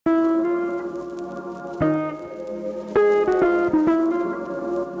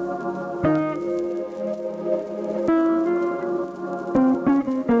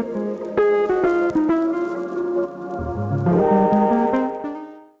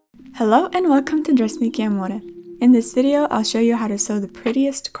Hello and welcome to Dressmaking Amore. In this video, I'll show you how to sew the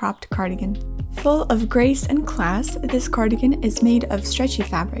prettiest cropped cardigan. Full of grace and class, this cardigan is made of stretchy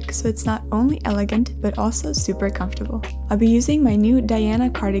fabric, so it's not only elegant, but also super comfortable. I'll be using my new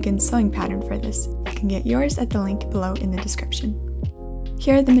Diana cardigan sewing pattern for this. You can get yours at the link below in the description.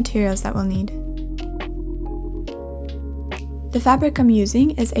 Here are the materials that we'll need. The fabric I'm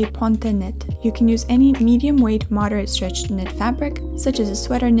using is a ponte knit. You can use any medium weight, moderate stretch knit fabric, such as a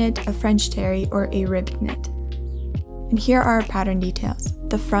sweater knit, a French terry, or a ribbed knit. And here are our pattern details: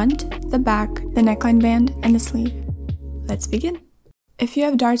 the front, the back, the neckline band, and the sleeve. Let's begin. If you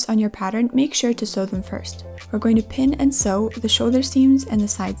have darts on your pattern, make sure to sew them first. We're going to pin and sew the shoulder seams and the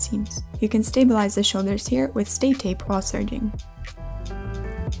side seams. You can stabilize the shoulders here with stay tape while serging.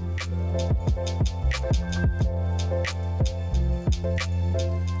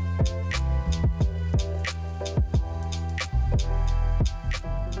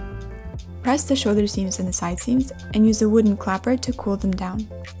 Press the shoulder seams and the side seams and use a wooden clapper to cool them down.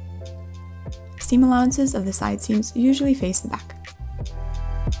 Seam allowances of the side seams usually face the back.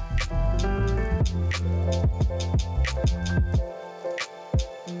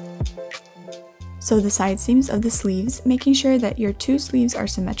 Sew the side seams of the sleeves, making sure that your two sleeves are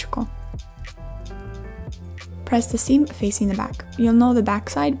symmetrical. Press the seam facing the back. You'll know the back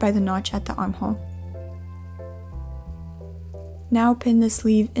side by the notch at the armhole. Now pin the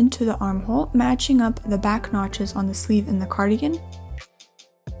sleeve into the armhole, matching up the back notches on the sleeve in the cardigan,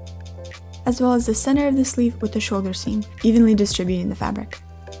 as well as the center of the sleeve with the shoulder seam, evenly distributing the fabric.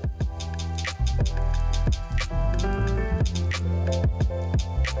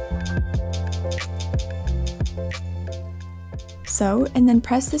 Sew and then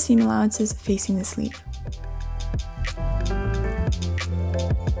press the seam allowances facing the sleeve.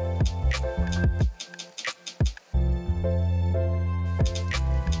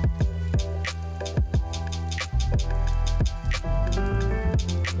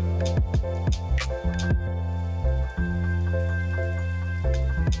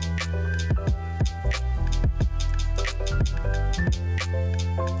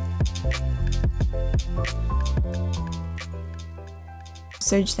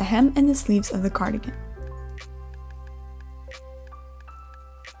 Serge the hem and the sleeves of the cardigan.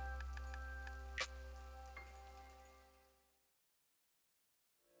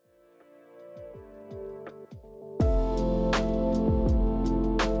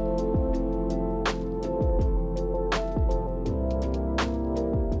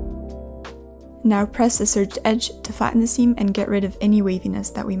 Now press the serged edge to flatten the seam and get rid of any waviness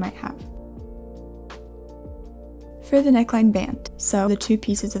that we might have. For the neckline band, sew the two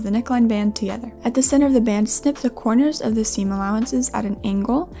pieces of the neckline band together. At the center of the band, snip the corners of the seam allowances at an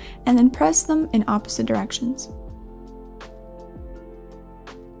angle and then press them in opposite directions.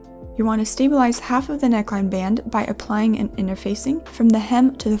 You want to stabilize half of the neckline band by applying an interfacing from the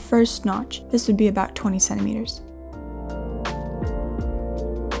hem to the first notch. This would be about 20 centimeters.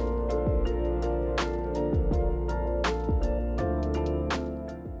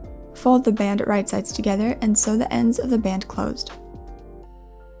 Fold the band right sides together and sew the ends of the band closed.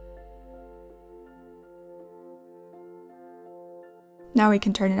 Now we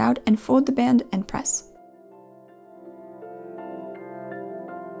can turn it out and fold the band and press.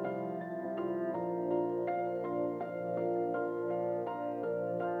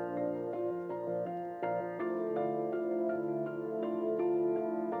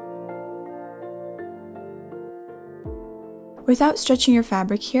 Without stretching your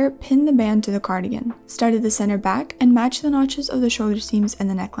fabric here, pin the band to the cardigan. Start at the center back and match the notches of the shoulder seams and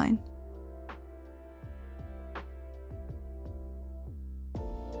the neckline.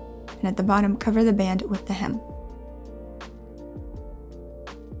 And at the bottom, cover the band with the hem.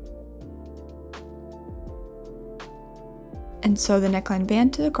 And sew the neckline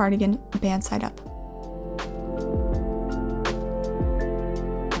band to the cardigan, band side up.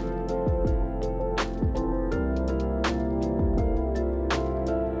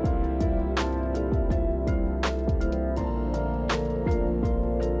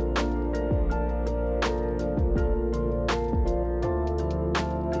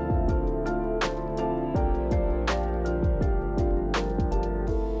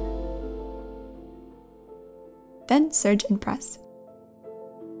 Then serge and press.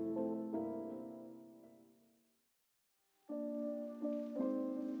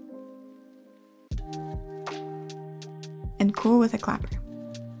 And cool with a clapper.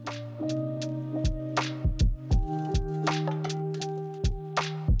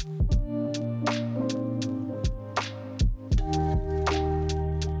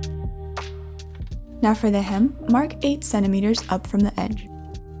 Now for the hem, mark 8 centimeters up from the edge.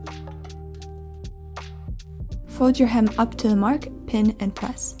 fold your hem up to the mark, pin, and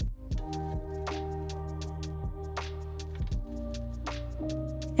press.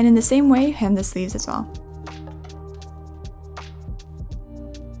 And in the same way, hem the sleeves as well.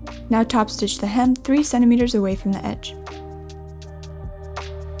 Now top stitch the hem 3 centimeters away from the edge.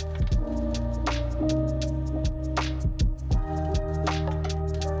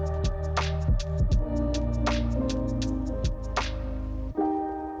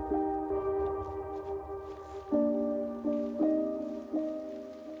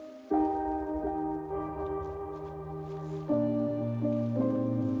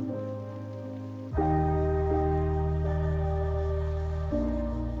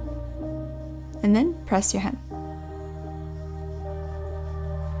 And then press your hem.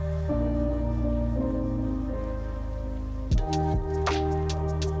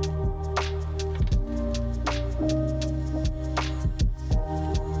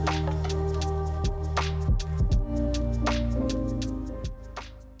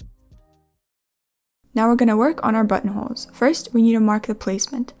 Now we're going to work on our buttonholes. First, we need to mark the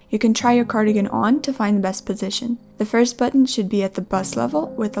placement. You can try your cardigan on to find the best position. The first button should be at the bust level,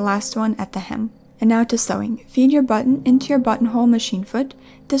 with the last one at the hem. And now to sewing. Feed your button into your buttonhole machine foot.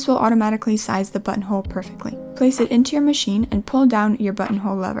 This will automatically size the buttonhole perfectly. Place it into your machine and pull down your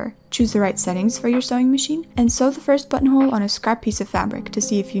buttonhole lever. Choose the right settings for your sewing machine and sew the first buttonhole on a scrap piece of fabric to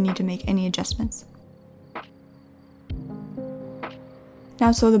see if you need to make any adjustments.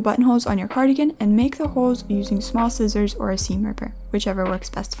 Now sew the buttonholes on your cardigan and make the holes using small scissors or a seam ripper, whichever works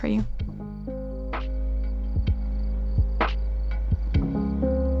best for you.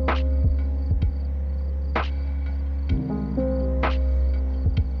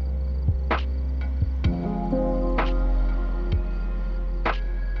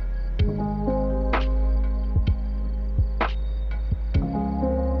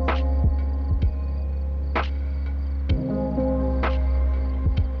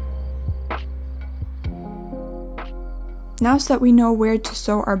 Now so that we know where to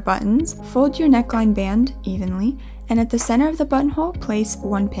sew our buttons, fold your neckline band evenly, and at the center of the buttonhole, place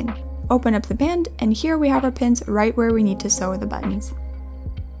one pin. Open up the band, and here we have our pins right where we need to sew the buttons.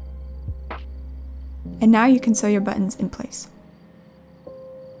 And now you can sew your buttons in place.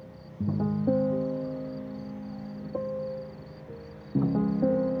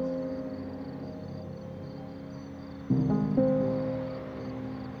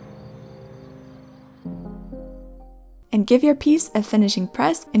 And give your piece a finishing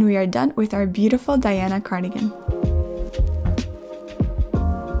press, and we are done with our beautiful Diana cardigan.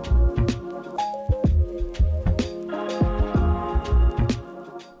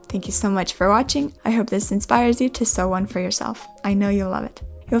 Thank you so much for watching. I hope this inspires you to sew one for yourself. I know you'll love it.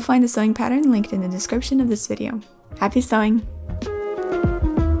 You'll find the sewing pattern linked in the description of this video. Happy sewing!